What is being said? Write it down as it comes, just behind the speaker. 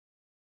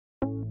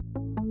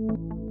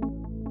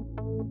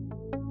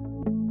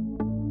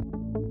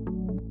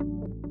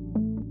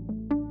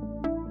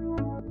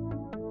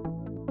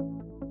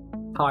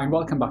Hi and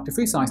welcome back to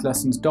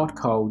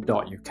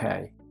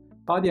freesciencelessons.co.uk.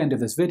 By the end of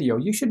this video,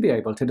 you should be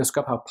able to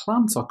describe how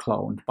plants are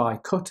cloned by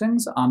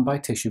cuttings and by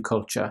tissue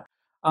culture,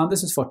 and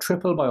this is for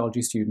triple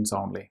biology students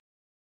only.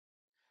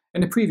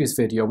 In a previous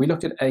video, we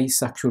looked at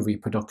asexual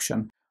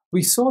reproduction.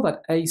 We saw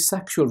that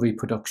asexual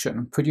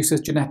reproduction produces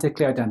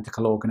genetically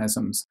identical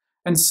organisms,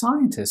 and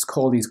scientists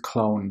call these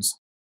clones.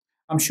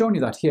 I'm showing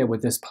you that here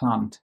with this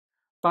plant.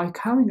 By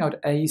carrying out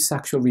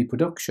asexual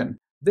reproduction,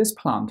 this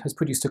plant has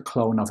produced a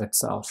clone of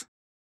itself.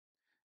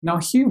 Now,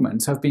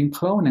 humans have been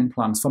cloning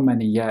plants for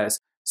many years,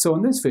 so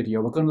in this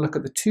video we're going to look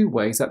at the two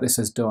ways that this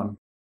is done.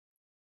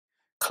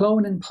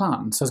 Cloning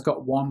plants has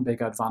got one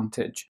big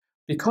advantage.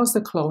 Because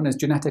the clone is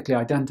genetically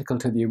identical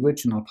to the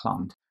original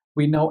plant,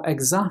 we know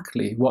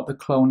exactly what the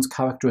clone's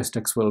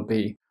characteristics will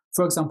be,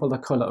 for example the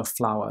colour of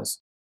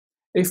flowers.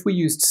 If we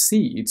used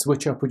seeds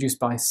which are produced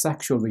by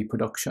sexual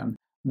reproduction,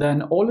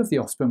 then all of the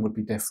offspring would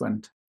be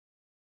different.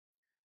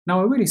 Now,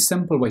 a really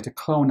simple way to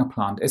clone a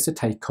plant is to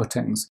take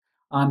cuttings,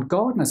 and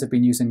gardeners have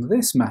been using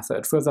this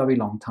method for a very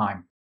long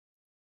time.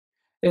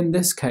 In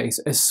this case,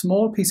 a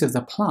small piece of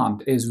the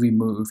plant is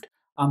removed,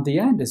 and the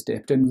end is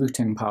dipped in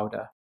rooting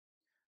powder.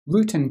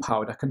 Rooting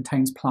powder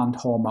contains plant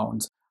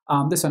hormones,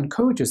 and this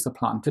encourages the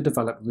plant to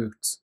develop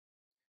roots.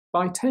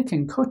 By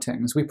taking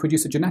cuttings, we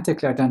produce a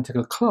genetically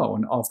identical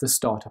clone of the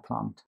starter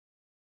plant.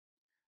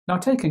 Now,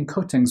 taking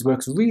cuttings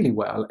works really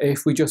well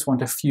if we just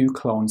want a few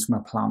clones from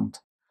a plant.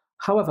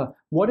 However,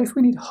 what if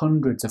we need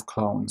hundreds of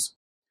clones?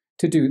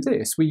 To do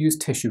this, we use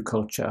tissue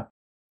culture.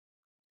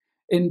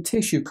 In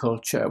tissue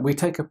culture, we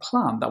take a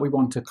plant that we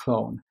want to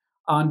clone,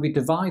 and we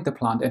divide the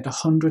plant into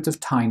hundreds of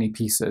tiny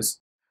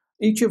pieces.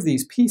 Each of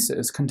these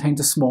pieces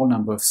contains a small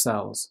number of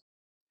cells.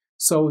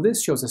 So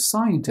this shows a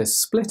scientist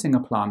splitting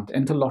a plant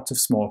into lots of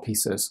small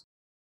pieces.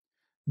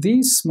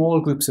 These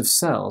small groups of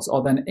cells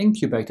are then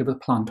incubated with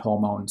plant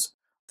hormones.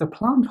 The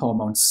plant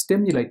hormones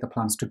stimulate the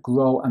plants to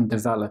grow and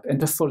develop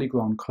into fully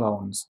grown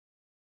clones.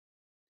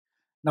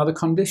 Now, the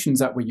conditions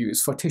that we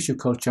use for tissue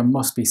culture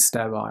must be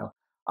sterile,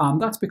 and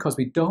that's because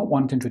we don't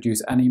want to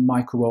introduce any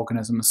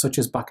microorganisms such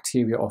as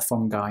bacteria or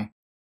fungi.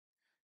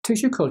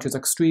 Tissue culture is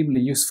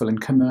extremely useful in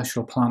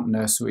commercial plant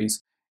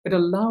nurseries. It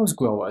allows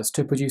growers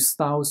to produce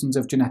thousands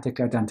of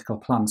genetically identical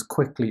plants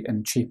quickly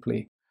and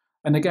cheaply.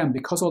 And again,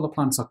 because all the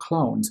plants are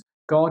clones,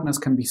 gardeners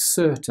can be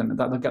certain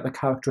that they'll get the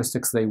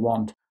characteristics they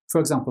want, for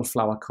example,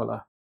 flower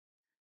colour.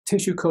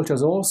 Tissue culture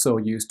is also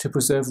used to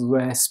preserve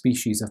rare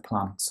species of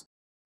plants.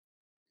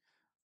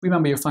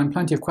 Remember, you'll find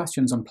plenty of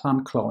questions on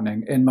plant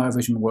cloning in my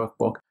revision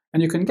workbook,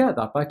 and you can get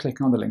that by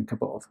clicking on the link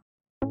above.